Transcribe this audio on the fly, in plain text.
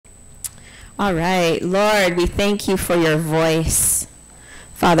All right, Lord, we thank you for your voice.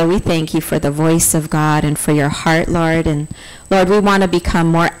 Father, we thank you for the voice of God and for your heart, Lord. And Lord, we want to become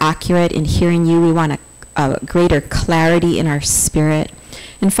more accurate in hearing you. We want a greater clarity in our spirit.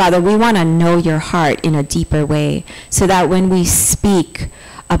 And Father, we want to know your heart in a deeper way so that when we speak,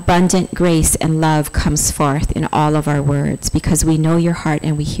 abundant grace and love comes forth in all of our words because we know your heart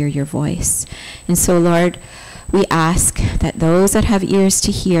and we hear your voice. And so, Lord, we ask that those that have ears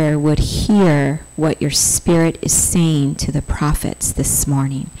to hear would hear what your Spirit is saying to the prophets this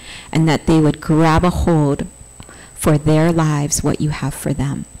morning, and that they would grab a hold for their lives what you have for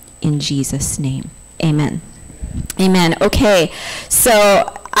them. In Jesus' name, amen. Amen. Okay,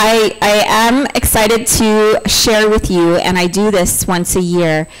 so I am excited to share with you, and I do this once a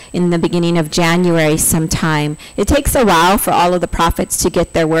year in the beginning of January sometime. It takes a while for all of the prophets to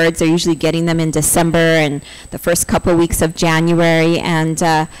get their words. They're usually getting them in December and the first couple of weeks of January, and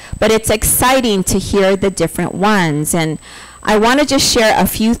but it's exciting to hear the different ones. And I want to just share a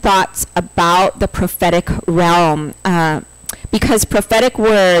few thoughts about the prophetic realm, because prophetic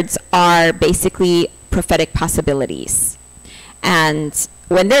words are basically prophetic possibilities. And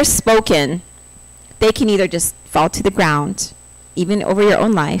when they're spoken, they can either just fall to the ground, even over your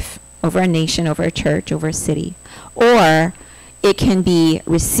own life, over a nation, over a church, over a city, or it can be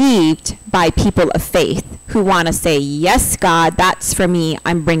received by people of faith who want to say, yes, God, that's for me.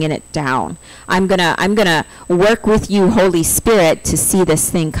 I'm bringing it down. I'm gonna work with you, Holy Spirit, to see this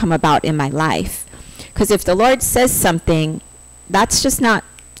thing come about in my life. Because if the Lord says something, that's just not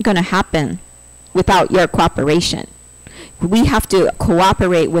going to happen without your cooperation. We have to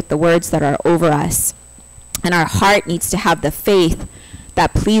cooperate with the words that are over us. And our heart needs to have the faith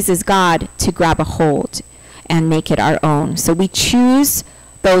that pleases God to grab a hold and make it our own. So we choose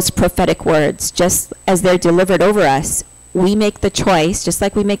those prophetic words just as they're delivered over us. We make the choice, just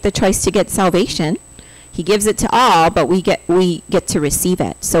like we make the choice to get salvation. He gives it to all, but we get to receive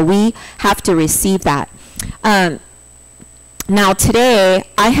it. So we have to receive that. Now today,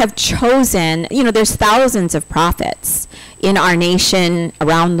 I have chosen, there's thousands of prophets in our nation,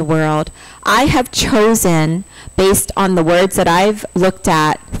 around the world. I have chosen, based on the words that I've looked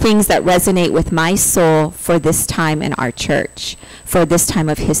at, things that resonate with my soul for this time in our church, for this time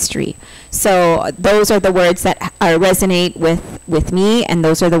of history. So those are the words that resonate with me, and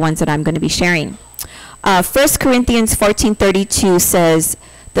those are the ones that I'm going to be sharing. 1 Corinthians 14:32 says,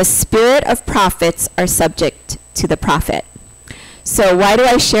 the spirit of prophets are subject to the prophet. So why do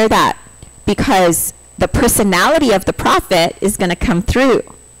I share that? Because the personality of the prophet is going to come through.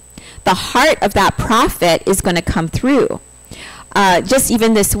 The heart of that prophet is going to come through. Just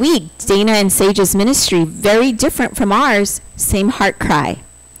even this week, Dana and Sage's ministry, very different from ours, same heart cry.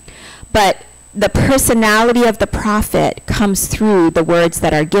 But the personality of the prophet comes through the words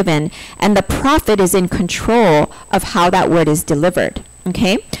that are given, and the prophet is in control of how that word is delivered.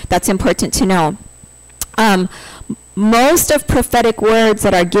 Okay? That's important to know. Most of prophetic words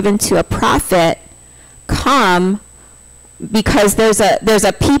that are given to a prophet come because there's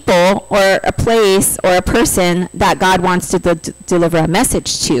a people or a place or a person that God wants to deliver a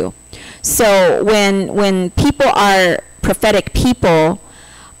message to. So when people are prophetic people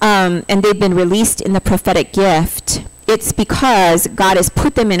and they've been released in the prophetic gift, it's because God has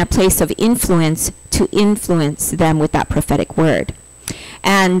put them in a place of influence to influence them with that prophetic word.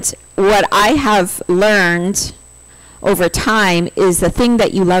 And what I have learned over time is the thing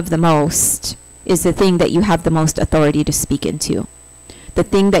that you love the most is the thing that you have the most authority to speak into. The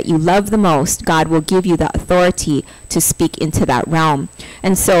thing that you love the most, God will give you the authority to speak into that realm.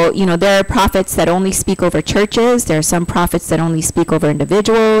 And so, there are prophets that only speak over churches. There are some prophets that only speak over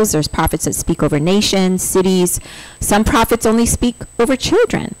individuals. There's prophets that speak over nations, cities. Some prophets only speak over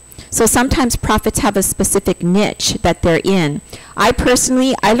children. So sometimes prophets have a specific niche that they're in. I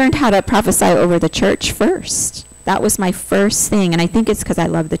learned how to prophesy over the church first. That was my first thing, and I think it's because I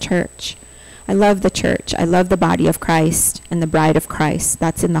love the church. I love the church. I love the body of Christ and the bride of Christ.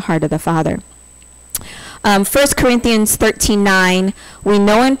 That's in the heart of the Father. 1 Corinthians 13:9, we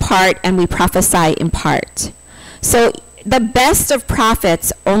know in part and we prophesy in part. So the best of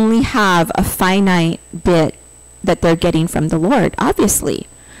prophets only have a finite bit that they're getting from the Lord, obviously.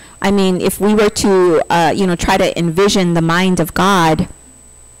 I mean, if we were to, try to envision the mind of God,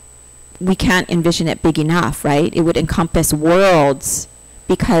 we can't envision it big enough, right? It would encompass worlds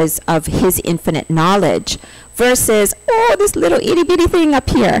because of his infinite knowledge versus, this little itty bitty thing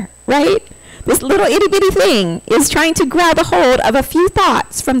up here, right? This little itty bitty thing is trying to grab a hold of a few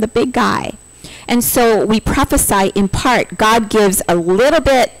thoughts from the big guy. And so we prophesy in part. God gives a little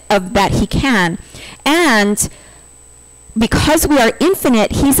bit of that he can. And because we are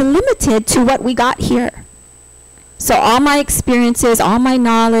infinite, he's limited to what we got here. So all my experiences, all my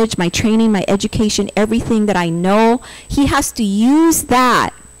knowledge, my training, my education, everything that I know, he has to use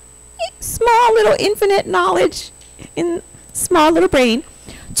that small little infinite knowledge in small little brain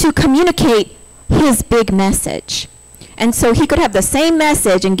to communicate his big message. And so he could have the same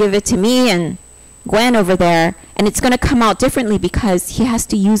message and give it to me and Gwen over there, and it's going to come out differently because he has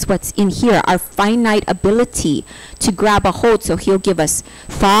to use what's in here, our finite ability to grab a hold. So he'll give us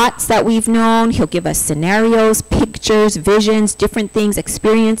thoughts that we've known. He'll give us scenarios, pictures, visions, different things,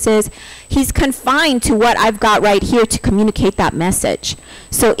 experiences. He's confined to what I've got right here to communicate that message.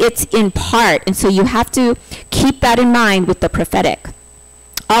 So it's in part, and so you have to keep that in mind with the prophetic.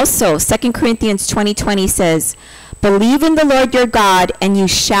 Also, 2 Corinthians 20:20 says, believe in the Lord your God, and you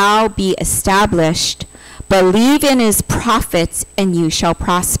shall be established. Believe in his prophets, and you shall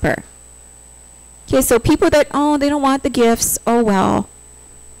prosper. Okay, so people that, oh, they don't want the gifts, oh, well.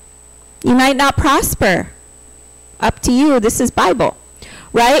 You might not prosper. Up to you. This is Bible,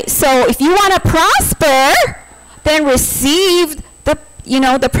 right? So if you want to prosper, then receive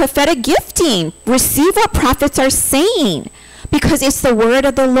the prophetic gifting. Receive what prophets are saying, because it's the word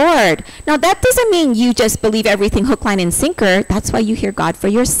of the Lord. Now, that doesn't mean you just believe everything hook, line, and sinker. That's why you hear God for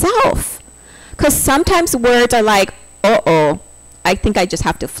yourself. Because sometimes words are like, uh-oh, I think I just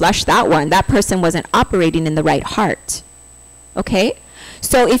have to flush that one. That person wasn't operating in the right heart. Okay?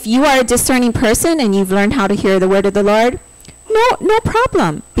 So if you are a discerning person and you've learned how to hear the word of the Lord, no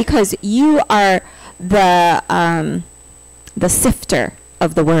problem, because you are the sifter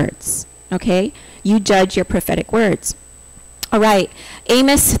of the words. Okay? You judge your prophetic words. All right,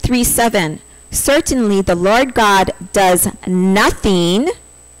 Amos 3:7. Certainly the Lord God does nothing,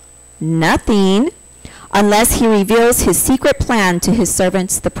 unless he reveals his secret plan to his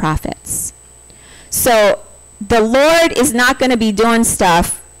servants, the prophets. So the Lord is not going to be doing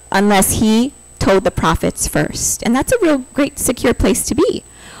stuff unless he told the prophets first. And that's a real great, secure place to be.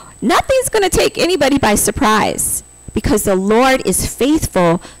 Nothing's going to take anybody by surprise, because the Lord is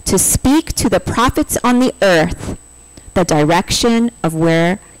faithful to speak to the prophets on the earth the direction of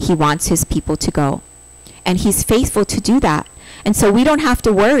where he wants his people to go. And he's faithful to do that. And so we don't have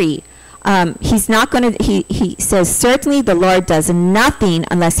to worry. He's not going to, he says, certainly the Lord does nothing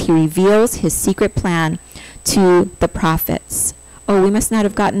unless he reveals his secret plan to the prophets. Oh, we must not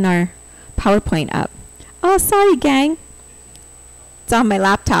have gotten our PowerPoint up. Oh, sorry, gang. It's on my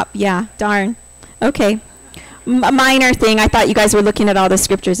laptop. Yeah, darn. Okay. A minor thing. I thought you guys were looking at all the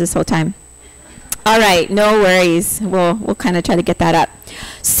scriptures this whole time. All right, no worries. We'll kind of try to get that up.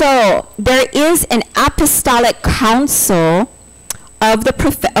 So there is an apostolic council of the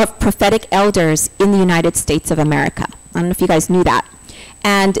prophetic elders in the United States of America. I don't know if you guys knew that.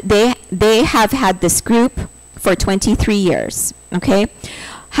 And they have had this group for 23 years, okay?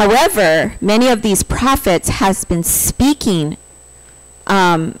 However, many of these prophets has been speaking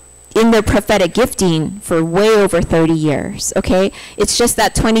in their prophetic gifting for way over 30 years, okay? It's just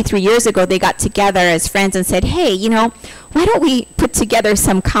that 23 years ago, they got together as friends and said, hey, why don't we put together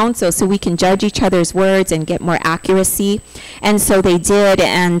some council so we can judge each other's words and get more accuracy? And so they did,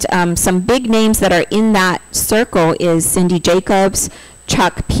 and some big names that are in that circle is Cindy Jacobs,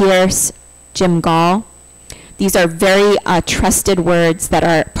 Chuck Pierce, Jim Gall. These are very trusted words that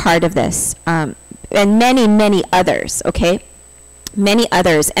are part of this, and many, many others, okay? Many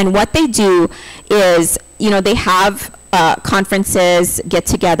others. And what they do is, they have conferences,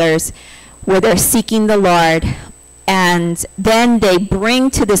 get-togethers, where they're seeking the Lord, and then they bring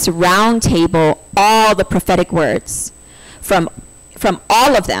to this round table all the prophetic words from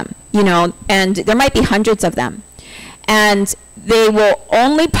all of them, and there might be hundreds of them. And they will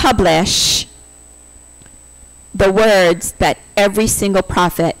only publish the words that every single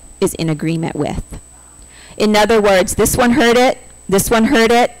prophet is in agreement with. In other words, this one heard it, this one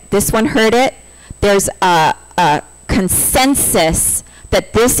heard it, this one heard it. There's a consensus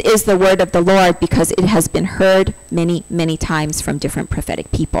that this is the word of the Lord because it has been heard many, many times from different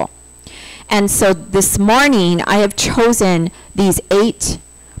prophetic people. And so this morning, I have chosen these 8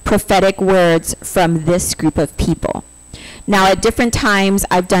 prophetic words from this group of people. Now, at different times,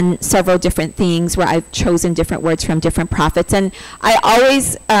 I've done several different things where I've chosen different words from different prophets. And I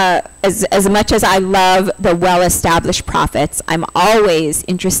always, as much as I love the well-established prophets, I'm always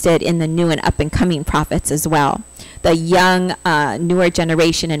interested in the new and up-and-coming prophets as well, the young, newer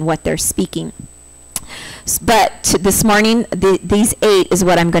generation and what they're speaking. But this morning, these 8 is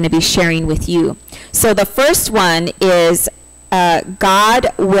what I'm going to be sharing with you. So the first one is God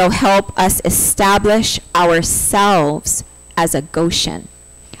will help us establish ourselves as a Goshen,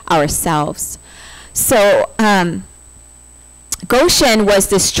 ourselves. So Goshen was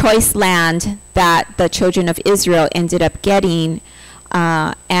this choice land that the children of Israel ended up getting,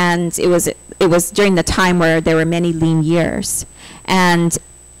 and it was during the time where there were many lean years. And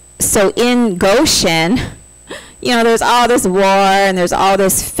so in Goshen, there's all this war and there's all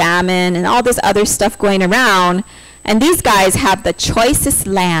this famine and all this other stuff going around, and these guys have the choicest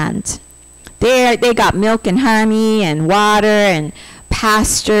land. They got milk and honey and water and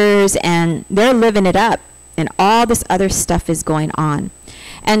pastures, and they're living it up, and all this other stuff is going on.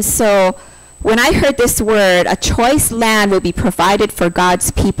 And so when I heard this word, a choice land will be provided for God's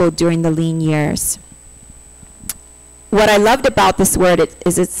people during the lean years. What I loved about this word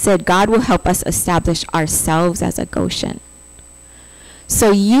is it said God will help us establish ourselves as a Goshen.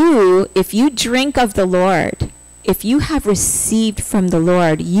 So if you drink of the Lord, if you have received from the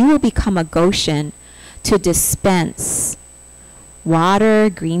Lord, you will become a Goshen to dispense water,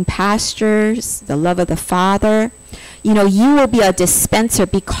 green pastures, the love of the Father. You will be a dispenser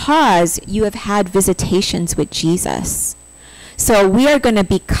because you have had visitations with Jesus. So we are going to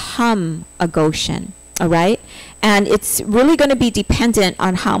become a Goshen, all right? And it's really going to be dependent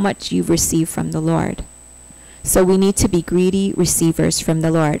on how much you've received from the Lord. So we need to be greedy receivers from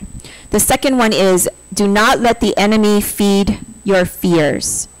the Lord. The second one is, do not let the enemy feed your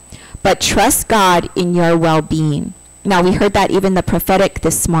fears, but trust God in your well-being. Now, we heard that even the prophetic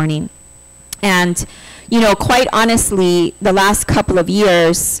this morning. And, quite honestly, the last couple of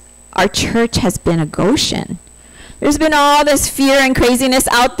years, our church has been a Goshen. There's been all this fear and craziness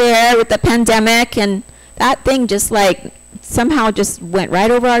out there with the pandemic, and that thing just somehow just went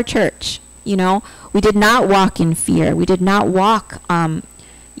right over our church. We did not walk in fear. We did not walk,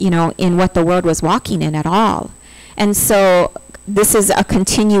 in what the world was walking in at all. And so this is a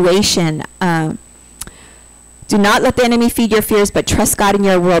continuation. Do not let the enemy feed your fears, but trust God in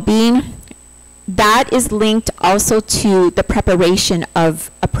your well-being. That is linked also to the preparation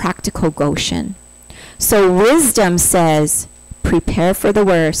of a practical Goshen. So wisdom says, prepare for the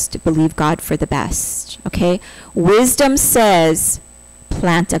worst, believe God for the best. Okay? Wisdom says,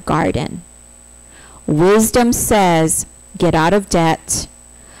 plant a garden. Wisdom says, get out of debt.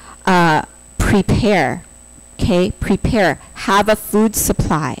 Prepare. Okay? Prepare. Have a food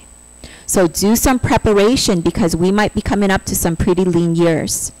supply. So do some preparation because we might be coming up to some pretty lean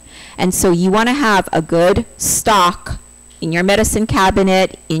years. And so you want to have a good stock in your medicine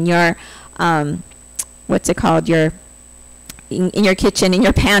cabinet, in your, in your kitchen, in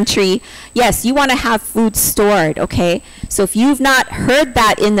your pantry. Yes, you want to have food stored, okay? So if you've not heard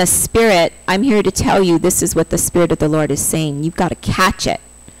that in the Spirit, I'm here to tell you this is what the Spirit of the Lord is saying. You've got to catch it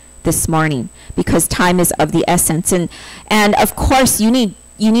this morning because time is of the essence. And of course, you need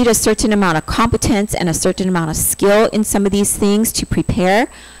a certain amount of competence and a certain amount of skill in some of these things to prepare.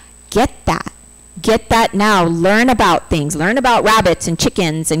 Get that. Get that now. Learn about things. Learn about rabbits and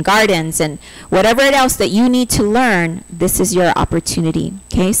chickens and gardens and whatever else that you need to learn. This is your opportunity.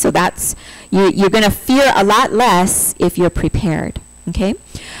 Okay, so that's, you're going to fear a lot less if you're prepared. Okay.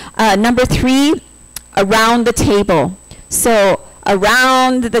 Number 3, around the table. So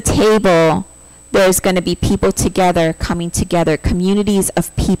around the table, there's going to be people together, coming together, communities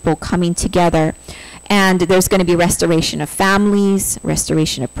of people coming together. And there's going to be restoration of families,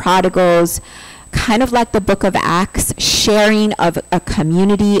 restoration of prodigals, kind of like the book of Acts, sharing of a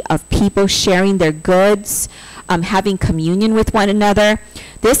community of people, sharing their goods, having communion with one another.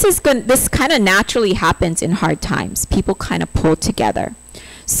 This kind of naturally happens in hard times. People kind of pull together.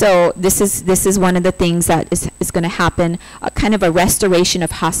 So this is one of the things that is going to happen, kind of a restoration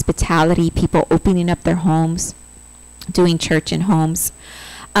of hospitality, people opening up their homes, doing church in homes.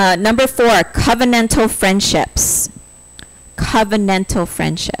 Number 4, covenantal friendships. Covenantal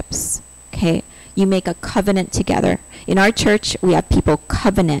friendships. Okay, you make a covenant together. In our church, we have people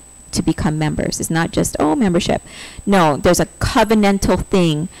covenant to become members. It's not just, membership. No, there's a covenantal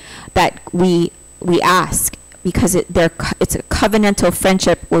thing that we ask because it's a covenantal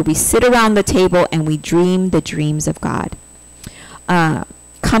friendship where we sit around the table and we dream the dreams of God.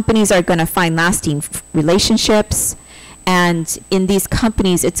 Companies are going to find lasting relationships. And in these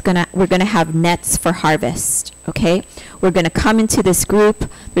companies, we're going to have nets for harvest, okay? We're going to come into this group.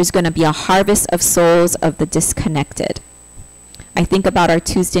 There's going to be a harvest of souls of the disconnected. I think about our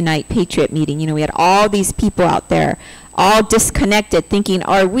Tuesday night Patriot meeting. We had all these people out there, all disconnected, thinking,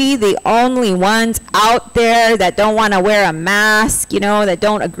 are we the only ones out there that don't want to wear a mask, that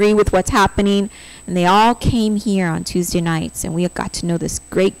don't agree with what's happening? And they all came here on Tuesday nights, and we got to know this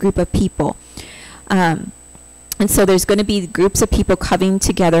great group of people. And so there's going to be groups of people coming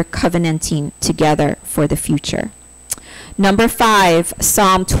together, covenanting together for the future. Number 5,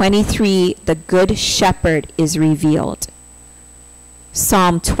 Psalm 23, the Good Shepherd is revealed.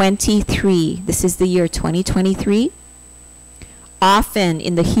 Psalm 23. This is the year 2023. Often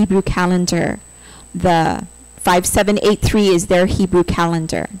in the Hebrew calendar, the 5783 is their Hebrew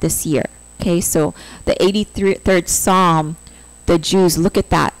calendar this year. Okay, so the 83rd Psalm, the Jews look at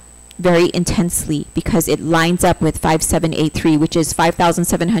that very intensely because it lines up with 5783, which is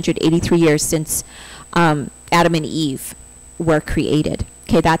 5,783 years since Adam and Eve were created.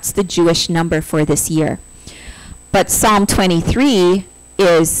 Okay, that's the Jewish number for this year. But Psalm 23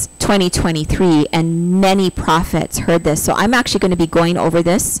 is 2023, and many prophets heard this. So I'm actually going to be going over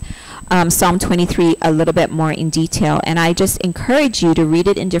this, Psalm 23, a little bit more in detail. And I just encourage you to read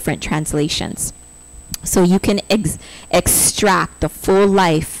it in different translations, so you can extract the full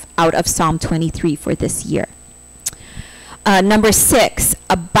life out of Psalm 23 for this year. Number 6,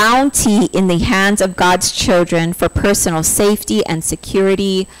 a bounty in the hands of God's children for personal safety and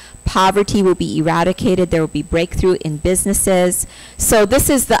security. Poverty will be eradicated. There will be breakthrough in businesses. So this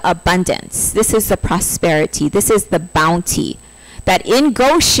is the abundance. This is the prosperity. This is the bounty. That in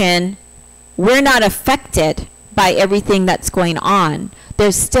Goshen, we're not affected by everything that's going on.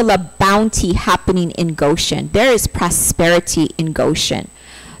 There's still a bounty happening in Goshen. There is prosperity in Goshen.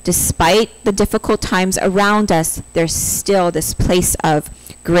 Despite the difficult times around us, there's still this place of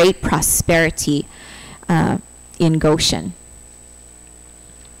great prosperity in Goshen.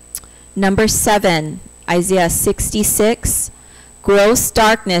 Number 7, Isaiah 66. Gross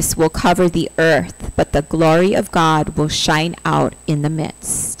darkness will cover the earth, but the glory of God will shine out in the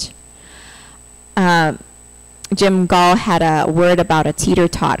midst. Jim Gall had a word about a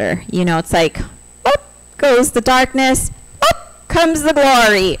teeter-totter. You know, it's like, up goes the darkness, up comes the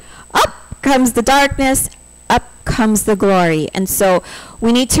glory. Up comes the darkness, up comes the glory. And so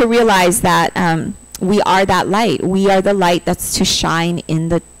we need to realize that we are that light. We are the light that's to shine in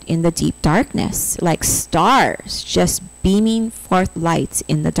the deep darkness, like stars just beaming forth lights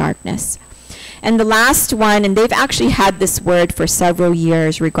in the darkness. And the last one, and they've actually had this word for several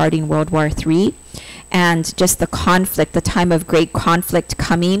years regarding World War III and just the conflict, the time of great conflict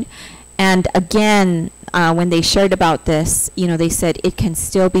coming. And again, when they shared about this, you know, they said it can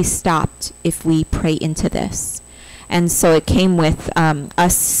still be stopped if we pray into this. And so it came with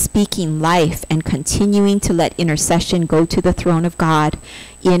us speaking life and continuing to let intercession go to the throne of God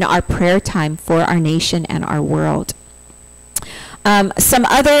in our prayer time for our nation and our world. Some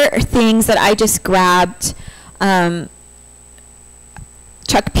other things that I just grabbed. Chuck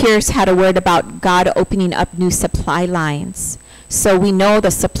Pierce had a word about God opening up new supply lines. So we know the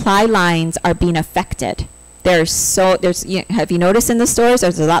supply lines are being affected. Have you noticed in the stores,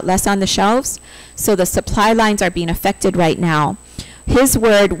 there's a lot less on the shelves? So the supply lines are being affected right now. His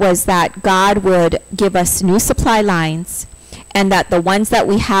word was that God would give us new supply lines, and that the ones that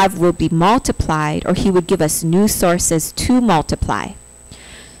we have will be multiplied, or he would give us new sources to multiply.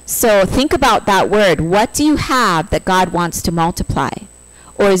 So think about that word. What do you have that God wants to multiply?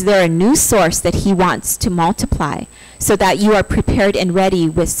 Or is there a new source that he wants to multiply so that you are prepared and ready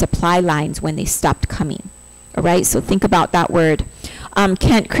with supply lines when they stopped coming? All right, so think about that word.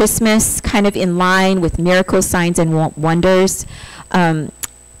 Kent Christmas, kind of in line with miracles, signs, and wonders. You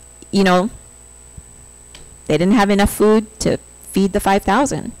know, they didn't have enough food to feed the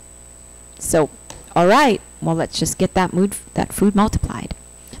 5,000. So, all right, well, let's just get that food multiplied.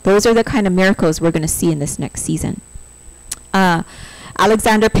 Those are the kind of miracles we're going to see in this next season.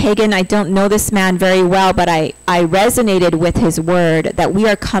 Alexander Pagan, I don't know this man very well, but I resonated with his word that we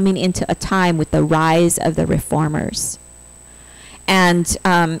are coming into a time with the rise of the reformers. And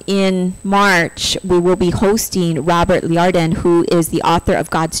in March, we will be hosting Robert Liardon, who is the author of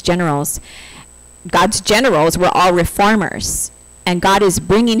God's Generals. God's generals were all reformers. And God is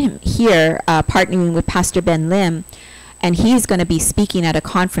bringing him here, partnering with Pastor Ben Lim, and he's going to be speaking at a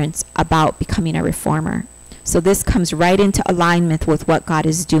conference about becoming a reformer. So this comes right into alignment with what God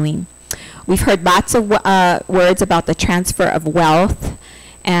is doing. We've heard lots of words about the transfer of wealth,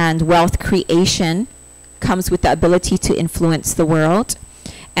 and wealth creation comes with the ability to influence the world,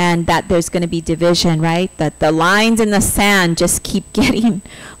 and that there's going to be division, right? That the lines in the sand just keep getting,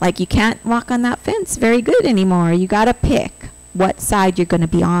 like you can't walk on that fence very good anymore. You got to pick what side you're going to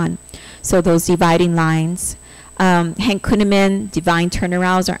be on. So those dividing lines. Hank Kunneman, divine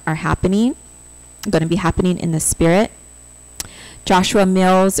turnarounds are happening, going to be happening in the spirit. Joshua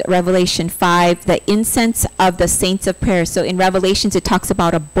Mills, Revelation 5, the incense of the saints of prayer. So in Revelations, it talks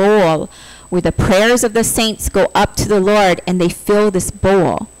about a bowl where the prayers of the saints go up to the Lord and they fill this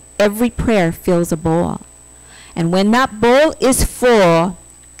bowl. Every prayer fills a bowl. And when that bowl is full,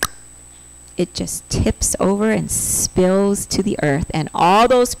 it just tips over and spills to the earth. And all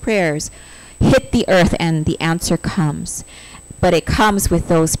those prayers hit the earth and the answer comes. but it comes with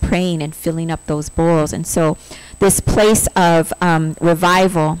those praying and filling up those bowls. And so this place of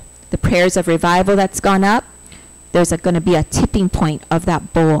revival, the prayers of revival that's gone up, there's going to be a tipping point of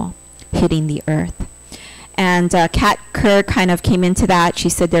that bowl hitting the earth. And Kat Kerr kind of came into that. She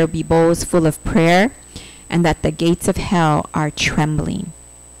said there will be bowls full of prayer and that the gates of hell are trembling.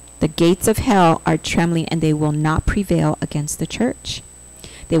 The gates of hell are trembling, and they will not prevail against the church.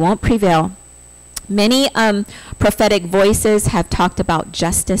 They won't prevail. Many prophetic voices have talked about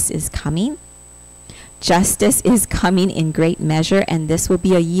justice is coming. Justice is coming in great measure, and this will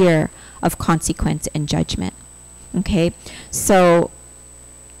be a year of consequence and judgment. Okay, so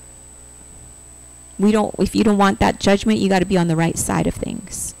if you don't want that judgment, you got to be on the right side of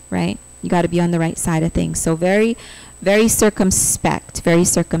things, right? You got to be on the right side of things. So very, very circumspect, very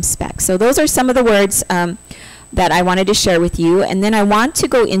circumspect. So those are some of the words that I wanted to share with you. And then I want to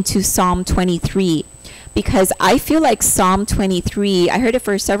go into Psalm 23, because I feel like Psalm 23, I heard it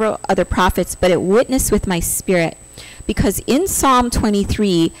for several other prophets, but it witnessed with my spirit, because in Psalm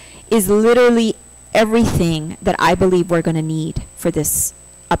 23 is literally everything that I believe we're going to need for this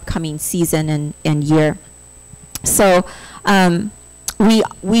upcoming season and year. So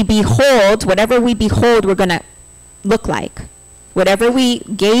we behold, whatever we behold, we're going to look like. Whatever we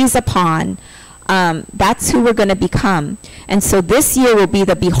gaze upon, that's who we're going to become. And so this year will be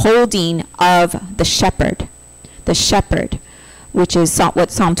the beholding of the shepherd, which is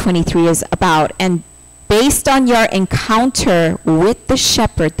what Psalm 23 is about. And based on your encounter with the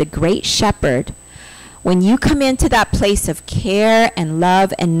shepherd, the great shepherd, when you come into that place of care and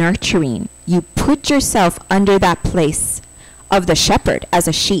love and nurturing, you put yourself under that place of the shepherd as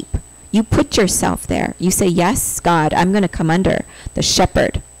a sheep. You put yourself there. You say, yes, God, I'm going to come under the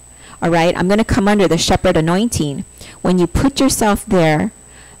shepherd. All right, I'm going to come under the shepherd anointing. When you put yourself there,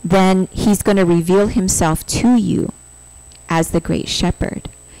 then he's going to reveal himself to you as the great shepherd.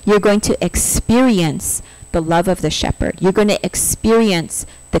 You're going to experience the love of the shepherd. You're going to experience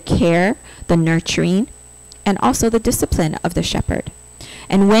the care, the nurturing, and also the discipline of the shepherd.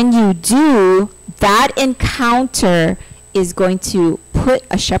 And when you do, that encounter is going to put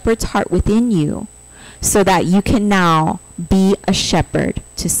a shepherd's heart within you so that you can now be a shepherd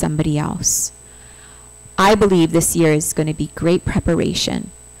to somebody else. I believe this year is going to be great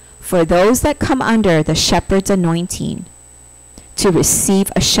preparation for those that come under the shepherd's anointing to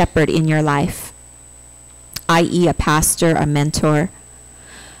receive a shepherd in your life, i.e. a pastor, a mentor.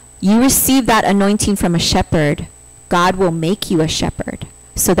 You receive that anointing from a shepherd, God will make you a shepherd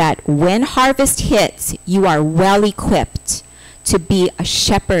so that when harvest hits, you are well equipped to be a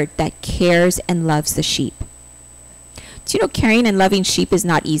shepherd that cares and loves the sheep. Do you know caring and loving sheep is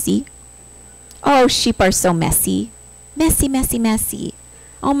not easy? Oh, sheep are so messy. Messy, messy, messy.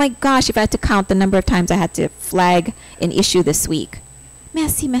 Oh my gosh, if I had to count the number of times I had to flag an issue this week.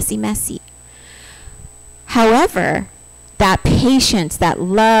 Messy, messy, messy. However, that patience, that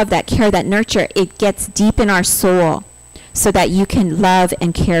love, that care, that nurture, it gets deep in our soul so that you can love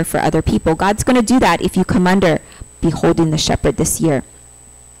and care for other people. God's going to do that if you come under beholding the shepherd this year.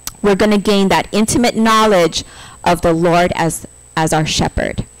 We're going to gain that intimate knowledge of the Lord as our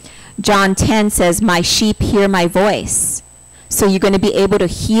shepherd. John 10 says, my sheep hear my voice. So you're going to be able to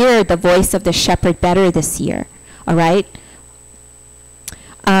hear the voice of the shepherd better this year. All right?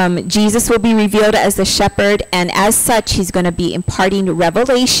 Jesus will be revealed as the shepherd, and as such, he's going to be imparting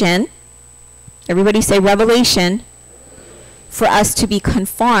revelation. Everybody say revelation, for us to be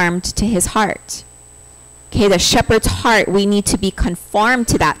conformed to his heart. Okay, the shepherd's heart, we need to be conformed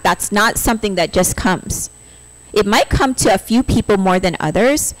to that. That's not something that just comes. It might come to a few people more than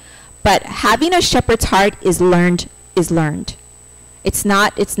others, but having a shepherd's heart is learned. It's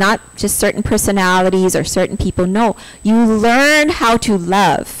not just certain personalities or certain people. No, you learn how to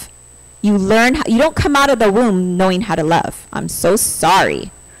love. You don't come out of the womb knowing how to love. I'm so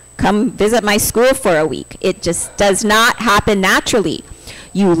sorry. Come visit my school for a week. It just does not happen naturally.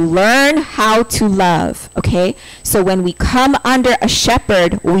 You learn how to love, okay? So when we come under a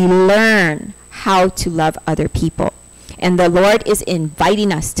shepherd, we learn how to love other people. And the Lord is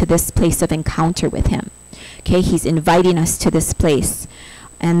inviting us to this place of encounter with him. Okay, he's inviting us to this place.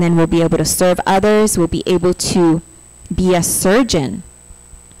 And then we'll be able to serve others. We'll be able to be a surgeon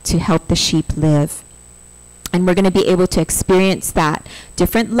to help the sheep live. And we're going to be able to experience that.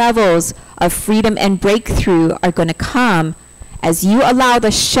 Different levels of freedom and breakthrough are going to come as you allow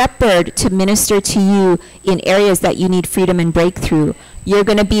the shepherd to minister to you in areas that you need freedom and breakthrough. You're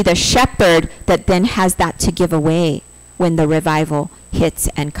going to be the shepherd that then has that to give away when the revival hits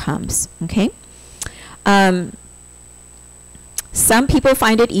and comes. Okay? Some people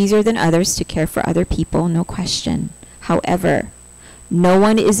find it easier than others to care for other people, no question. However, no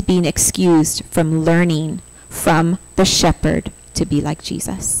one is being excused from learning from the shepherd to be like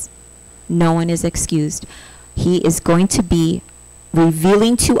Jesus. No one is excused. He is going to be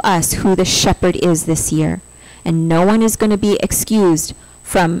revealing to us who the shepherd is this year. And no one is going to be excused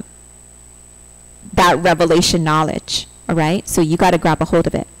from that revelation knowledge. All right? So you got to grab a hold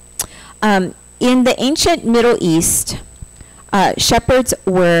of it. In the ancient Middle East, shepherds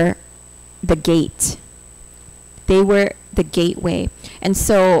were the gate. They were the gateway. And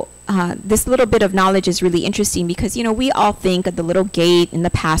so this little bit of knowledge is really interesting because, you know, we all think of the little gate in the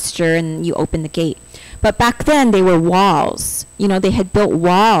pasture and you open the gate. But back then they were walls. You know, they had built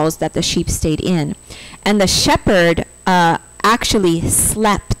walls that the sheep stayed in. And the shepherd actually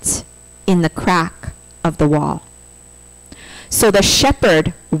slept in the crack of the wall. So the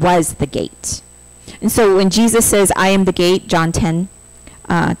shepherd was the gate. And so when Jesus says, I am the gate, John 10:9,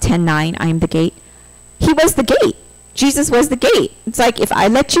 I am the gate, he was the gate. Jesus was the gate. It's like, if I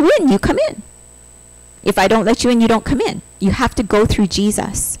let you in, you come in. If I don't let you in, you don't come in. You have to go through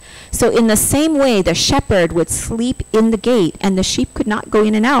Jesus. So in the same way, the shepherd would sleep in the gate, and the sheep could not go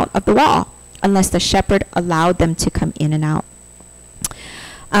in and out of the wall unless the shepherd allowed them to come in and out.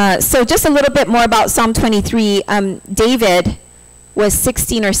 So just a little bit more about Psalm 23. David was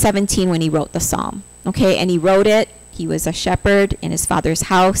 16 or 17 when he wrote the psalm. Okay, and he wrote it. He was a shepherd in his father's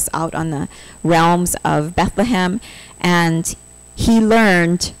house out on the realms of Bethlehem, and he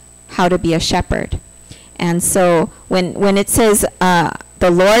learned how to be a shepherd. And so when it says,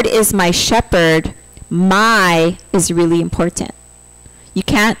 the Lord is my shepherd, my is really important. You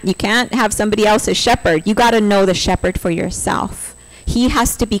can't have somebody else's shepherd. You got to know the shepherd for yourself. He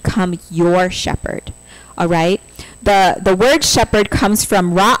has to become your shepherd. All right? The word shepherd comes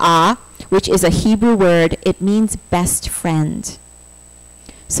from ra'ah, which is a Hebrew word. It means best friend.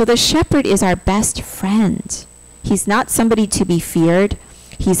 So the shepherd is our best friend. He's not somebody to be feared.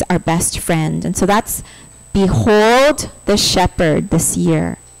 He's our best friend. And so that's, behold the shepherd this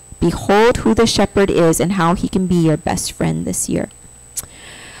year. Behold who the shepherd is and how he can be your best friend this year.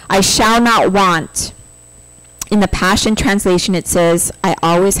 I shall not want. In the Passion Translation, it says, I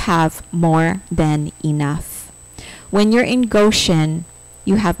always have more than enough. When you're in Goshen,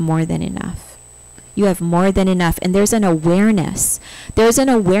 you have more than enough. You have more than enough. And there's an awareness. There's an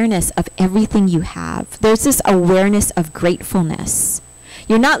awareness of everything you have. There's this awareness of gratefulness.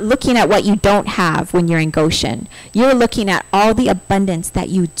 You're not looking at what you don't have when you're in Goshen. You're looking at all the abundance that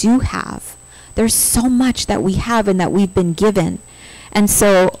you do have. There's so much that we have and that we've been given. And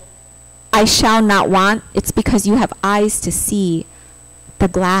so, I shall not want. It's because you have eyes to see the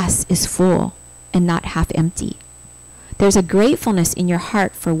glass is full and not half empty. There's a gratefulness in your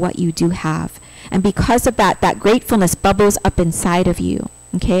heart for what you do have. And because of that, that gratefulness bubbles up inside of you.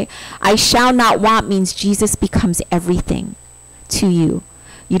 Okay? I shall not want means Jesus becomes everything to you.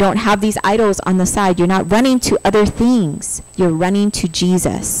 You don't have these idols on the side. You're not running to other things. You're running to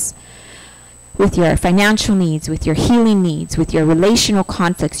Jesus. With your financial needs, with your healing needs, with your relational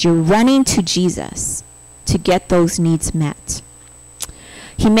conflicts, you're running to Jesus to get those needs met.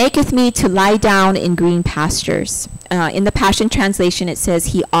 He maketh me to lie down in green pastures. In the Passion Translation, it says,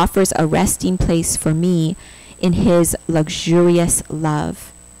 he offers a resting place for me in his luxurious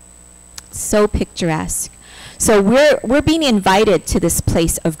love. So picturesque. So we're being invited to this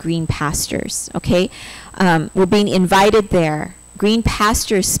place of green pastures, okay? We're being invited there. Green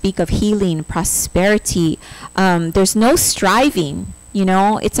pastures speak of healing, prosperity. There's no striving, you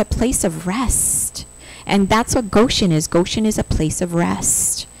know. It's a place of rest. And that's what Goshen is. Goshen is a place of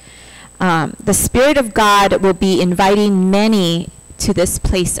rest. The Spirit of God will be inviting many to this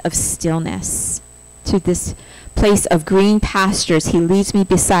place of stillness, to this place of green pastures. He leads me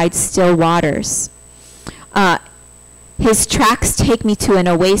beside still waters. His tracks take me to an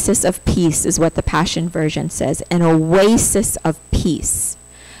oasis of peace, is what the Passion Version says. An oasis of peace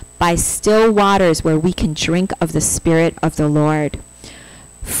by still waters where we can drink of the Spirit of the Lord.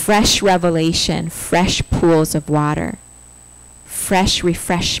 Fresh revelation, fresh pools of water, fresh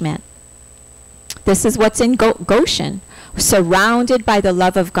refreshment. This is what's in Goshen, surrounded by the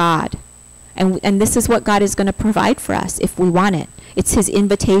love of God. And this is what God is going to provide for us if we want it. It's his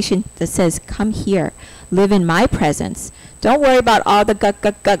invitation that says, come here, live in my presence. Don't worry about all the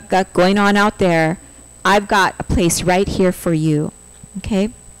gut going on out there. I've got a place right here for you. Okay?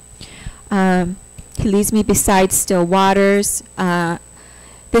 He leads me beside still waters.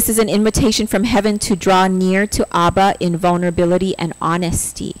 This is an invitation from heaven to draw near to Abba in vulnerability and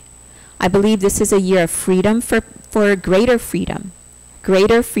honesty. I believe this is a year of freedom for greater freedom.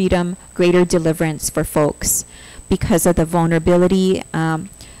 Greater freedom, greater deliverance for folks because of the vulnerability,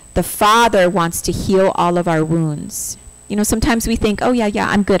 the Father wants to heal all of our wounds. You know, sometimes we think, oh, yeah,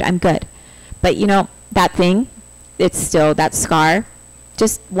 I'm good. But, you know, that thing, it's still that scar.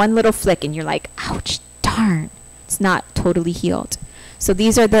 Just one little flick and you're like, ouch, darn. It's not totally healed. So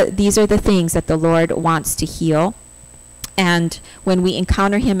these are the things that the Lord wants to heal. And when we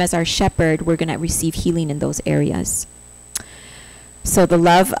encounter him as our shepherd, we're going to receive healing in those areas. So the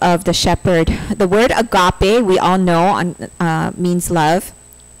love of the shepherd. The word agape, we all know, means love.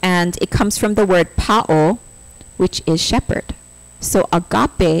 And it comes from the word pao, which is shepherd. So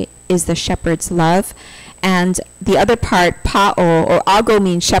agape is the shepherd's love. And the other part, pao, or ago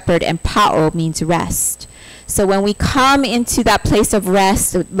means shepherd, and pao means rest. So when we come into that place of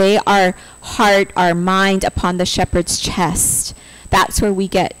rest, lay our heart, our mind upon the shepherd's chest, that's where we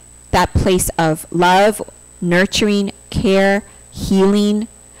get that place of love, nurturing, care, healing,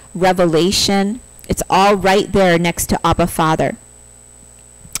 revelation. It's all right there next to Abba Father.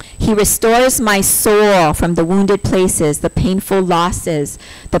 He restores my soul from the wounded places, the painful losses,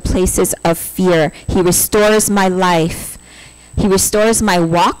 the places of fear. He restores my life. He restores my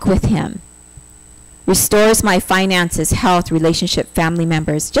walk with him. Restores my finances, health, relationship, family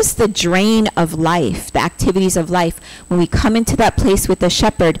members, just the drain of life, the activities of life. When we come into that place with the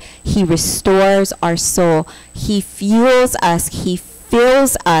shepherd, he restores our soul. He fuels us. He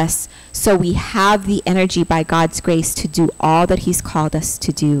fills us so we have the energy by God's grace to do all that he's called us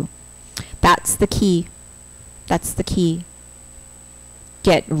to do. That's the key. That's the key.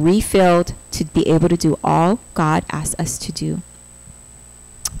 Get refilled to be able to do all God asks us to do.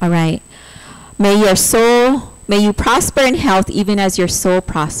 All right. May you prosper in health even as your soul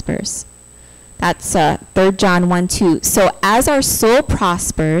prospers. That's 3 John 1:2. So as our soul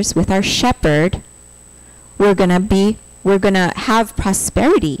prospers with our shepherd, we're going to have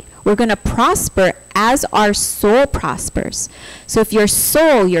prosperity. We're going to prosper as our soul prospers. So if your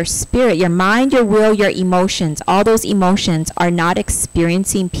soul, your spirit, your mind, your will, your emotions, all those emotions are not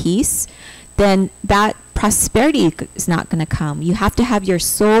experiencing peace, then that prosperity is not going to come. You have to have your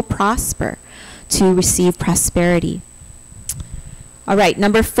soul prosper to receive prosperity. All right,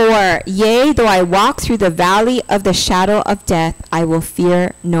 number 4. Yea, though I walk through the valley of the shadow of death, I will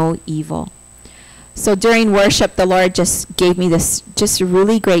fear no evil. So during worship, the Lord just gave me this just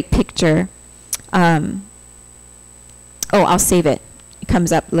really great picture. I'll save it. It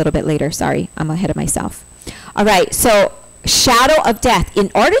comes up a little bit later. Sorry, I'm ahead of myself. All right, so shadow of death. In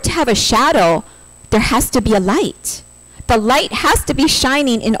order to have a shadow, there has to be a light. The light has to be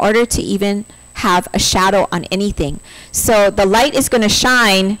shining in order to even have a shadow on anything. So the light is going to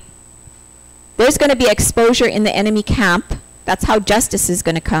shine. There's going to be exposure in the enemy camp. That's how justice is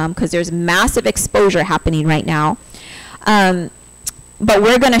going to come, because there's massive exposure happening right now. But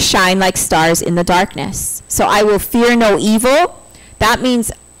we're going to shine like stars in the darkness. So I will fear no evil. That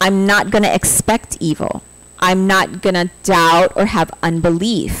means I'm not going to expect evil. I'm not going to doubt or have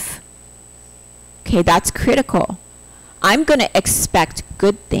unbelief. Okay, that's critical. I'm going to expect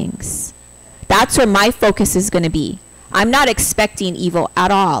good things. That's where my focus is going to be. I'm not expecting evil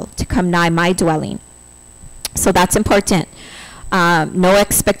at all to come nigh my dwelling. So that's important. No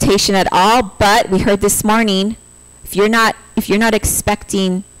expectation at all, but we heard this morning, if you're not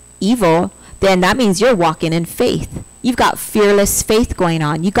expecting evil, then that means you're walking in faith. You've got fearless faith going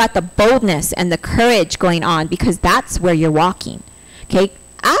on. You've got the boldness and the courage going on, because that's where you're walking. Okay?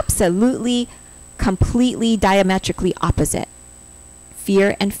 Absolutely, completely, diametrically opposite.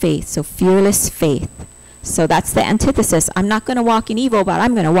 Fear and faith. So fearless faith. So that's the antithesis. I'm not going to walk in evil, but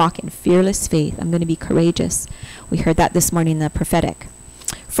I'm going to walk in fearless faith. I'm going to be courageous. We heard that this morning in the prophetic.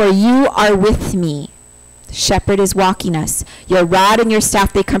 For you are with me. The shepherd is walking us. Your rod and your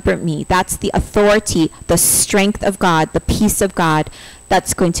staff, they comfort me. That's the authority, the strength of God, the peace of God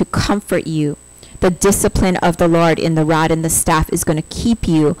that's going to comfort you. The discipline of the Lord in the rod and the staff is going to keep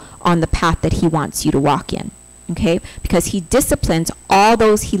you on the path that he wants you to walk in. Okay? Because he disciplines all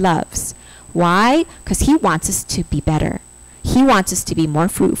those he loves. Why? Because he wants us to be better. He wants us to be more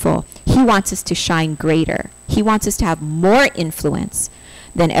fruitful. He wants us to shine greater. He wants us to have more influence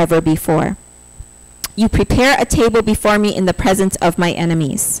than ever before. You prepare a table before me in the presence of my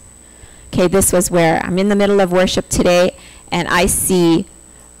enemies. Okay, this was where I'm in the middle of worship today, and I see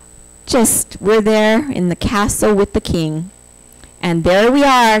we're there in the castle with the king. And there we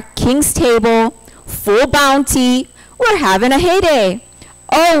are, king's table, full bounty. We're having a heyday.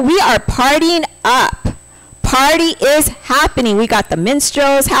 Oh, we are partying up. Party is happening. We got the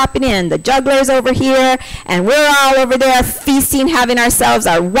minstrels happening and the jugglers over here, and we're all over there feasting, having ourselves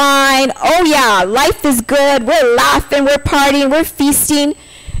our wine. Oh yeah, life is good. We're laughing, we're partying, we're feasting,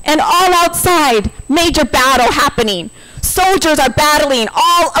 and all outside, major battle happening. soldiers are battling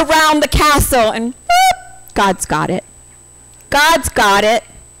all around the castle, and God's got it. God's got it.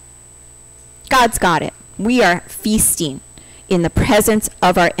 God's got it. We are feasting in the presence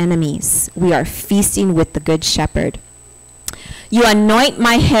of our enemies. We are feasting with the Good Shepherd. You anoint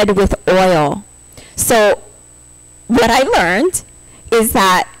my head with oil. So what I learned is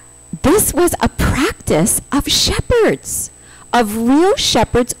that this was a practice of shepherds, of real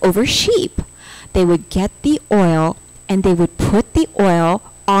shepherds over sheep. They would get the oil and they would put the oil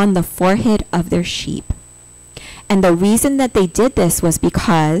on the forehead of their sheep. And the reason that they did this was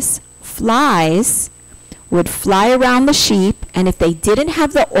because flies would fly around the sheep, and if they didn't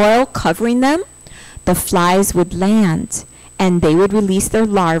have the oil covering them, the flies would land, and they would release their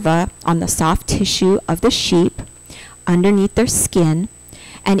larvae on the soft tissue of the sheep underneath their skin.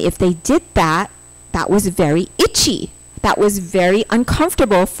 And if they did that, that was very itchy. That was very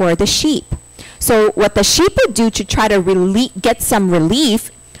uncomfortable for the sheep. So what the sheep would do to try to get some relief,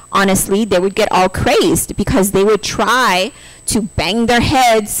 honestly, they would get all crazed because they would try to bang their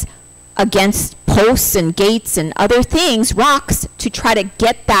heads against posts and gates and other things, rocks, to try to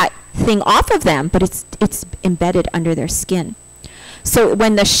get that thing off of them, but it's embedded under their skin. So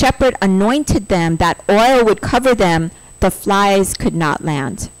when the shepherd anointed them, that oil would cover them, the flies could not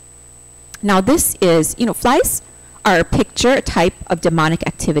land. Now this is, flies are a picture, a type of demonic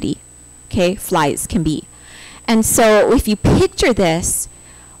activity. Okay, flies can be. And so if you picture this,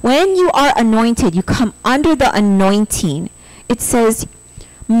 when you are anointed, you come under the anointing. It says,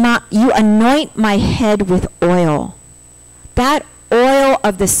 you anoint my head with oil. That oil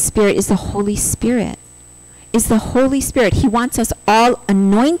of the Spirit is the Holy Spirit. Is the Holy Spirit. He wants us all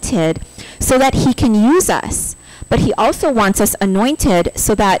anointed so that he can use us. But he also wants us anointed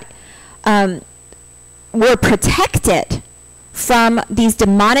so that we're protected from these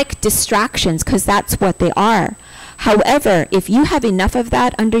demonic distractions, because that's what they are. However, if you have enough of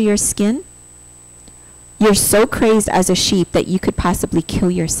that under your skin, you're so crazed as a sheep that you could possibly kill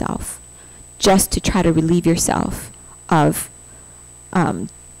yourself just to try to relieve yourself of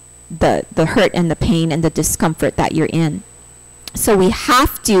the hurt and the pain and the discomfort that you're in. So we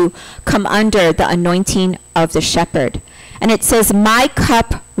have to come under the anointing of the shepherd. And it says, my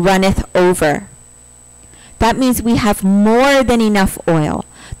cup runneth over. That means we have more than enough oil.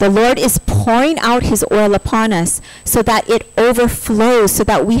 The Lord is pouring out his oil upon us so that it overflows, so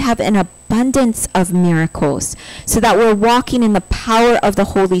that we have an abundance of miracles, so that we're walking in the power of the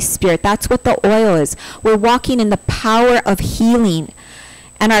Holy Spirit. That's what the oil is. We're walking in the power of healing.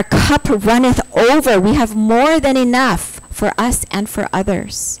 And our cup runneth over. We have more than enough for us and for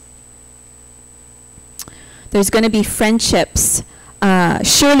others. There's going to be friendships.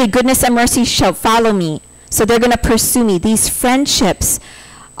 Surely goodness and mercy shall follow me. So they're going to pursue me. These friendships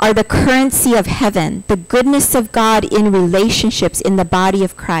are the currency of heaven, the goodness of God in relationships in the body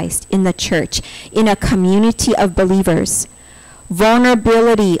of Christ, in the church, in a community of believers.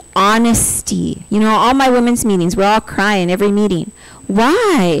 Vulnerability, honesty. All my women's meetings, we're all crying every meeting.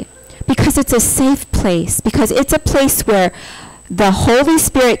 Why? Because it's a safe place. Because it's a place where the Holy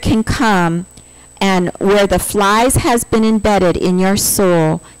Spirit can come, and where the flies has been embedded in your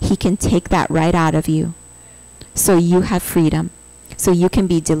soul, he can take that right out of you. So you have freedom. So you can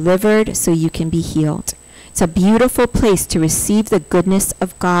be delivered, so you can be healed. It's a beautiful place to receive the goodness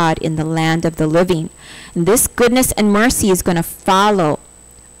of God in the land of the living. And this goodness and mercy is going to follow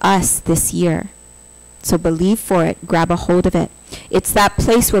us this year. So believe for it. Grab a hold of it. It's that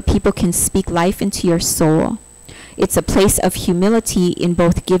place where people can speak life into your soul. It's a place of humility in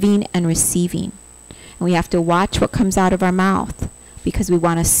both giving and receiving. And we have to watch what comes out of our mouth, because we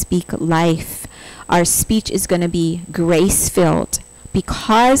want to speak life. Our speech is going to be grace-filled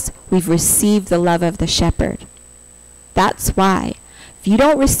because we've received the love of the shepherd. That's why. If you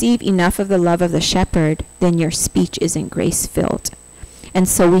don't receive enough of the love of the shepherd, then your speech isn't grace-filled. And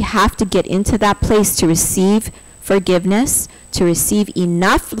so we have to get into that place to receive forgiveness, to receive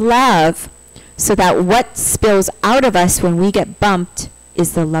enough love so that what spills out of us when we get bumped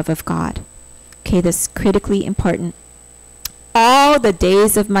is the love of God. Okay, this is critically important. All the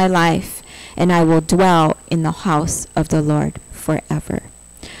days of my life, and I will dwell in the house of the Lord forever.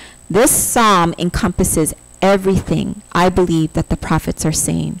 This psalm encompasses everything I believe that the prophets are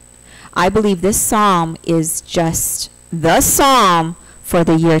saying. I believe this psalm is just the psalm for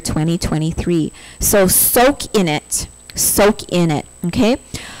the year 2023. So soak in it. Soak in it. Okay?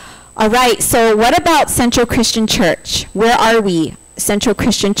 All right, so what about Central Christian Church? Where are we, Central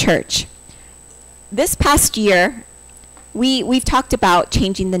Christian Church? This past year, we've talked about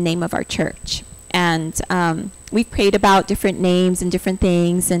changing the name of our church. And we've prayed about different names and different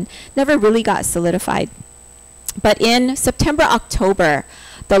things and never really got solidified. But in September, October,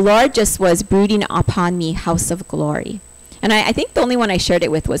 the Lord just was brooding upon me, House of Glory. And I think the only one I shared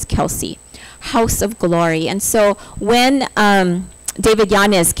it with was Kelsey, House of Glory. And so when David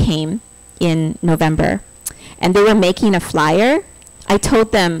Yanez came in November and they were making a flyer, I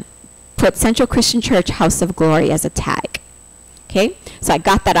told them, put Central Christian Church House of Glory as a tag. Okay? So I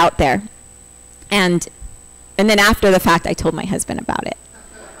got that out there. And then after the fact, I told my husband about it.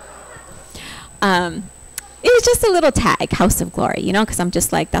 It was just a little tag, House of Glory, you know, because I'm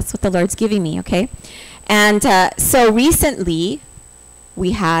just like, that's what the Lord's giving me, okay? And so recently,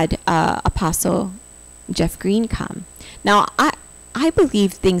 we had Apostle Jeff Green come. Now, I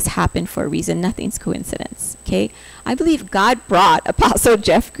believe things happen for a reason. Nothing's coincidence, okay? I believe God brought Apostle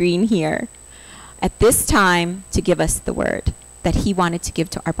Jeff Green here at this time to give us the word that he wanted to give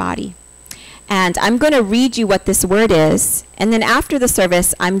to our body. And I'm going to read you what this word is. And then after the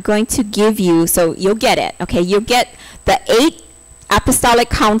service, I'm going to give you, so you'll get it, okay? You'll get the 8 apostolic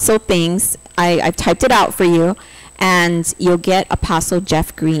council things. I've typed it out for you. And you'll get Apostle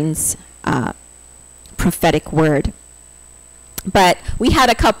Jeff Green's prophetic word. But we had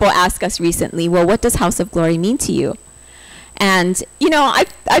a couple ask us recently, well, what does House of Glory mean to you? And, you know,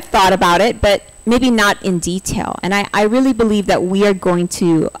 I've thought about it, but maybe not in detail. And I really believe that we are going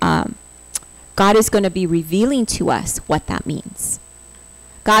to... God is going to be revealing to us what that means.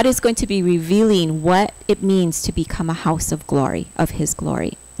 God is going to be revealing what it means to become a house of glory, of his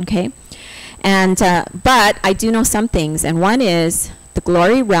glory, okay? And, but I do know some things, and one is the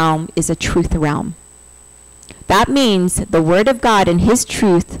glory realm is a truth realm. That means the word of God and his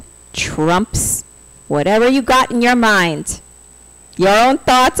truth trumps whatever you got in your mind. Your own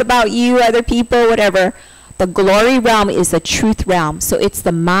thoughts about you, other people, whatever. The glory realm is the truth realm. So it's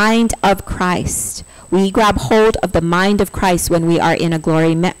the mind of Christ. We grab hold of the mind of Christ when we are in a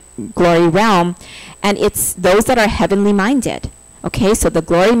glory realm. And it's those that are heavenly minded. Okay, so the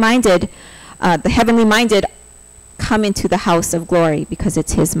glory minded, the heavenly minded come into the house of glory because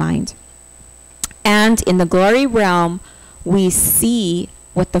it's his mind. And in the glory realm, we see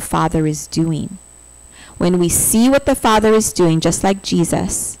what the Father is doing. When we see what the Father is doing, just like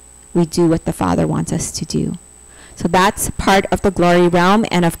Jesus, we do what the Father wants us to do. So that's part of the glory realm.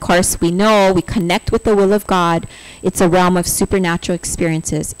 And of course, we know we connect with the will of God. It's a realm of supernatural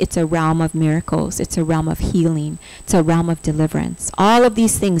experiences. It's a realm of miracles. It's a realm of healing. It's a realm of deliverance. All of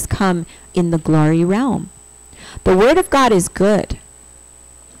these things come in the glory realm. The Word of God is good.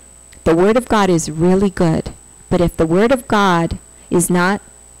 The Word of God is really good. But if the Word of God is not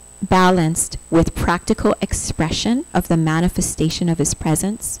balanced with practical expression of the manifestation of his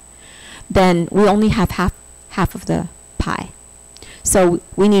presence, then we only have half of the pie. So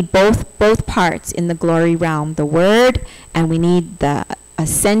we need both parts in the glory realm, the word, and we need the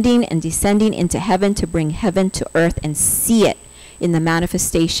ascending and descending into heaven to bring heaven to earth and see it in the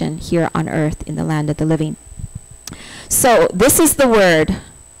manifestation here on earth in the land of the living. So this is the word.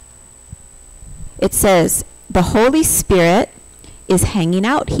 It says, the Holy Spirit is hanging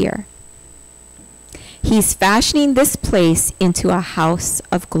out here. He's fashioning this place into a house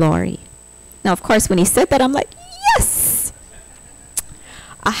of glory. Now, of course, when he said that, I'm like, yes!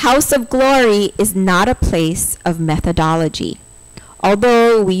 A house of glory is not a place of methodology.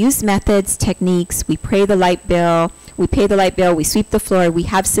 Although we use methods, techniques, we pay the light bill, we sweep the floor, we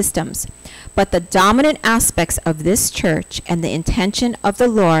have systems. But the dominant aspects of this church and the intention of the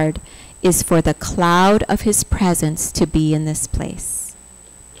Lord is for the cloud of his presence to be in this place.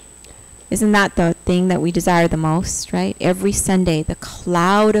 Isn't that the thing that we desire the most, right? Every Sunday, the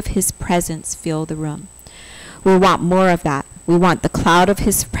cloud of his presence fill the room. We want more of that. We want the cloud of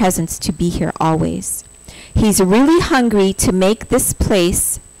his presence to be here always. He's really hungry to make this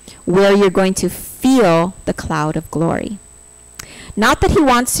place where you're going to feel the cloud of glory. Not that he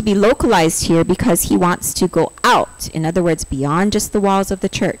wants to be localized here because he wants to go out, in other words, beyond just the walls of the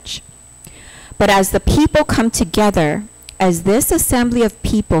church. But as the people come together, as this assembly of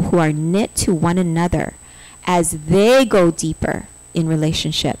people who are knit to one another, as they go deeper in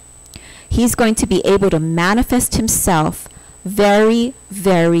relationship, he's going to be able to manifest himself very,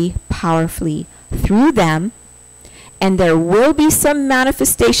 very powerfully through them. And there will be some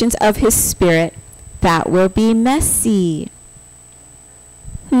manifestations of his spirit that will be messy.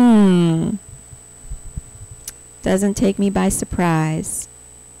 Doesn't take me by surprise.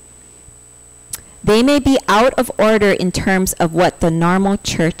 They may be out of order in terms of what the normal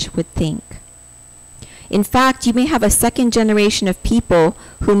church would think. In fact, you may have a second generation of people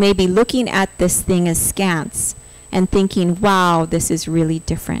who may be looking at this thing askance and thinking, wow, this is really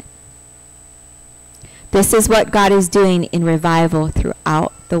different. This is what God is doing in revival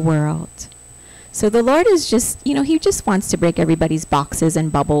throughout the world. So the Lord is just, he just wants to break everybody's boxes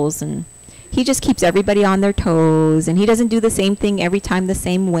and bubbles, and he just keeps everybody on their toes, and he doesn't do the same thing every time the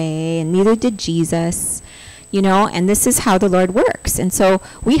same way, and neither did Jesus, and this is how the Lord works. And so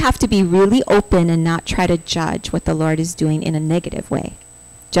we have to be really open and not try to judge what the Lord is doing in a negative way.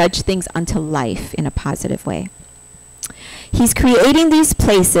 Judge things unto life in a positive way. He's creating these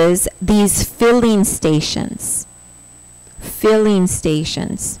places, these filling stations. Filling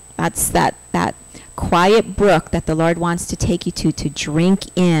stations. That's that quiet brook that the Lord wants to take you to drink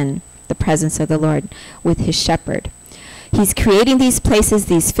in the presence of the Lord with his shepherd. He's creating these places,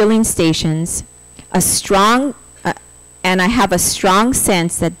 these filling stations, and I have a strong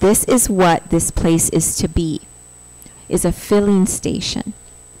sense that this is what this place is to be, is a filling station.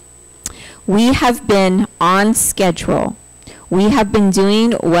 We have been on schedule. We have been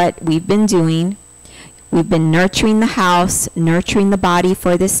doing what we've been doing. We've been nurturing the house, nurturing the body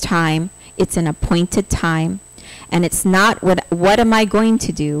for this time. It's an appointed time. And it's not what am I going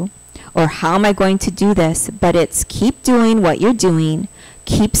to do or how am I going to do this, but it's keep doing what you're doing,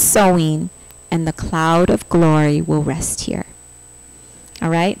 keep sowing, and the cloud of glory will rest here. All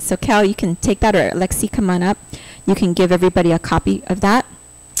right? So Cal, you can take that, or Lexi, come on up. You can give everybody a copy of that.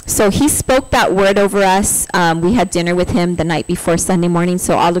 So he spoke that word over us. We had dinner with him the night before Sunday morning,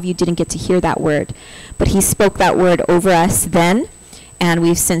 so all of you didn't get to hear that word. But he spoke that word over us then, and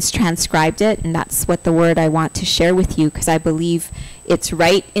we've since transcribed it, and that's what the word I want to share with you, because I believe it's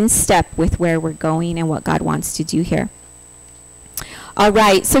right in step with where we're going and what God wants to do here. All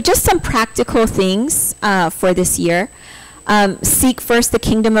right, so just some practical things for this year. Seek first the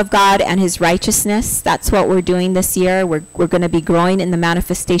kingdom of God and his righteousness. That's what we're doing this year. We're going to be growing in the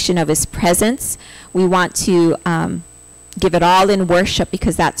manifestation of his presence. We want to give it all in worship,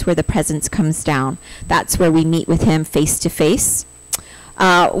 because that's where the presence comes down. That's where we meet with him face to face.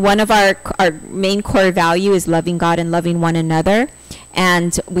 One of our main core value is loving God and loving one another.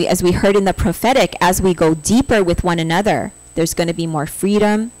 And as we heard in the prophetic, as we go deeper with one another, there's going to be more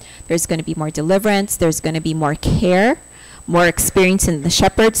freedom. There's going to be more deliverance. There's going to be more care, more experience in the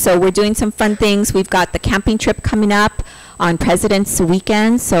shepherd. So we're doing some fun things. We've got the camping trip coming up on President's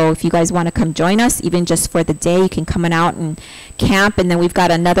Weekend. So if you guys want to come join us, even just for the day, you can come on out and camp. And then we've got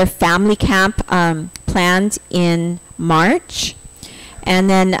another family camp planned in March. And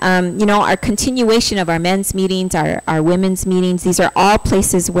then, our continuation of our men's meetings, our women's meetings, these are all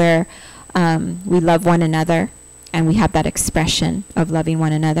places where we love one another, and we have that expression of loving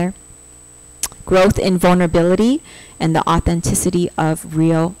one another. Growth in vulnerability and the authenticity of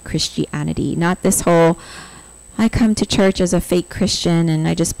real Christianity. Not this whole, I come to church as a fake Christian and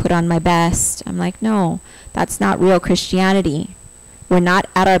I just put on my best. I'm like, no, that's not real Christianity. We're not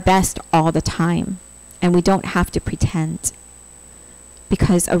at our best all the time, and we don't have to pretend,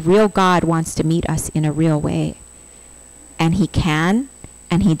 because a real God wants to meet us in a real way. And he can,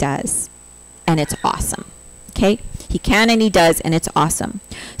 and he does. And it's awesome. Okay? He can and he does, and it's awesome.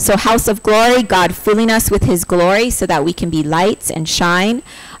 So House of Glory, God filling us with his glory so that we can be lights and shine.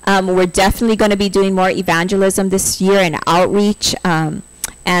 We're definitely going to be doing more evangelism this year and outreach.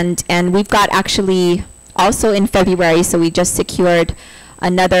 And we've got actually also in February, so we just secured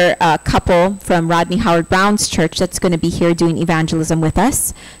another couple from Rodney Howard Brown's church that's going to be here doing evangelism with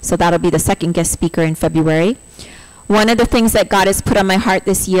us. So that'll be the second guest speaker in February. One of the things that God has put on my heart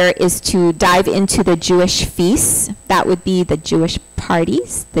this year is to dive into the Jewish feasts. That would be the Jewish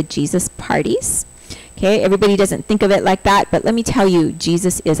parties, the Jesus parties. Okay, everybody doesn't think of it like that, but let me tell you,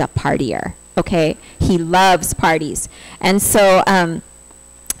 Jesus is a partier. Okay, he loves parties. And so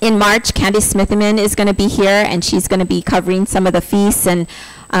in March, Candace Smitherman is going to be here, and she's going to be covering some of the feasts. And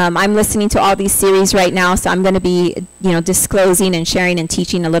I'm listening to all these series right now, so I'm going to be, disclosing and sharing and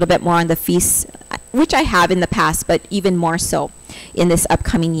teaching a little bit more on the feasts, which I have in the past, but even more so in this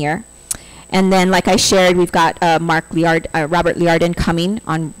upcoming year. And then, like I shared, we've got Robert Liardon coming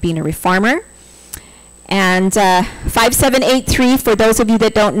on being a reformer. And 5783, for those of you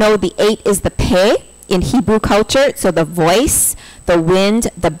that don't know, the 8 is the peh in Hebrew culture, so the voice, the wind,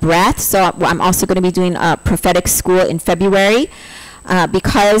 the breath. So I'm also going to be doing a prophetic school in February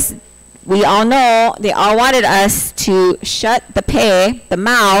because we all know they all wanted us to shut the peh, the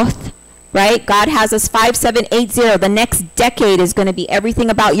mouth, right? God has us 5780. The next decade is going to be everything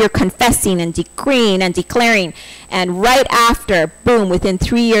about your confessing and decreeing and declaring. And right after, boom, within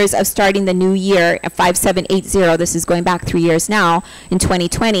 3 years of starting the new year at 5780, this is going back 3 years now, in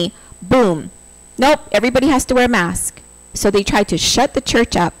 2020, boom. Nope, everybody has to wear a mask. So they tried to shut the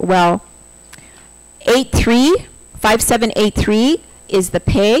church up. Well, 5783 is the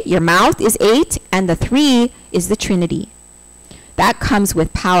peh, your mouth is 8, and the 3 is the Trinity. that comes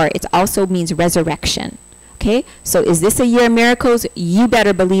with power. It also means resurrection. Okay, so is this a year of miracles? You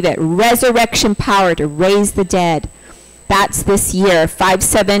better believe it. Resurrection power to raise the dead. That's this year,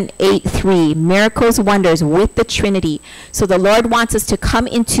 5783, miracles, wonders with the Trinity. So the Lord wants us to come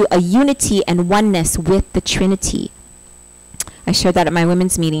into a unity and oneness with the Trinity. I shared that at my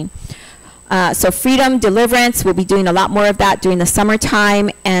women's meeting. So freedom, deliverance, we'll be doing a lot more of that during the summertime.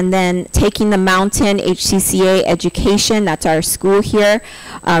 And then taking the mountain, HCCA education, that's our school here,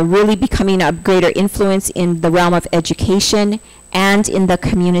 really becoming a greater influence in the realm of education and in the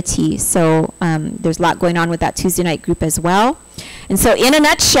community. So there's a lot going on with that Tuesday night group as well. And so in a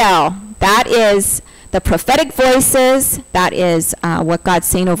nutshell, that is the prophetic voices. That is what God's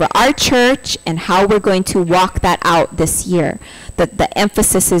saying over our church and how we're going to walk that out this year. The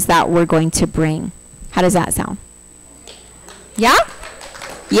emphasis is that we're going to bring. How does that sound? Yeah?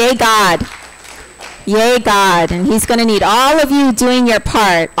 Yay, God. Yay, God. And he's going to need all of you doing your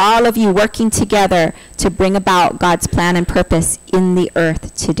part, all of you working together to bring about God's plan and purpose in the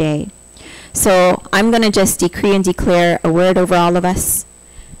earth today. So I'm going to just decree and declare a word over all of us.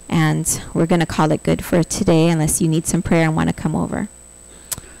 And we're going to call it good for today unless you need some prayer and want to come over.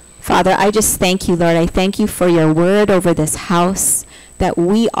 Father, I just thank you, Lord. I thank you for your word over this house, that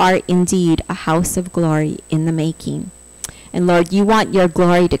we are indeed a house of glory in the making. And Lord, you want your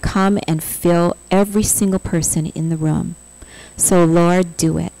glory to come and fill every single person in the room. So Lord,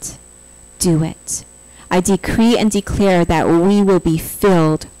 do it. Do it. I decree and declare that we will be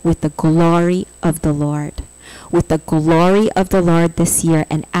filled with the glory of the Lord. With the glory of the Lord this year.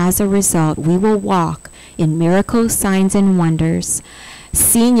 And as a result, we will walk in miracles, signs, and wonders,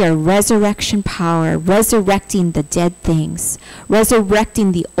 seeing your resurrection power, resurrecting the dead things,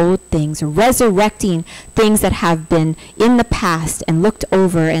 resurrecting the old things, resurrecting things that have been in the past and looked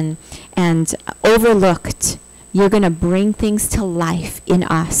over and overlooked. You're going to bring things to life in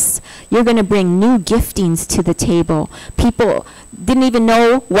us. You're going to bring new giftings to the table. People didn't even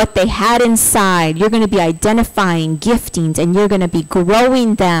know what they had inside. You're going to be identifying giftings, and you're going to be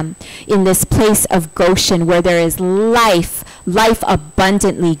growing them in this place of Goshen where there is life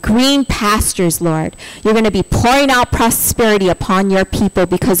abundantly, green pastures, Lord. You're going to be pouring out prosperity upon your people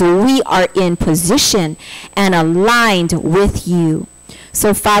because we are in position and aligned with you.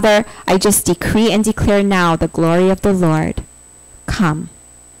 So, Father, I just decree and declare now the glory of the Lord come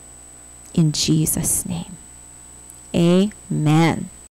in Jesus' name. Amen.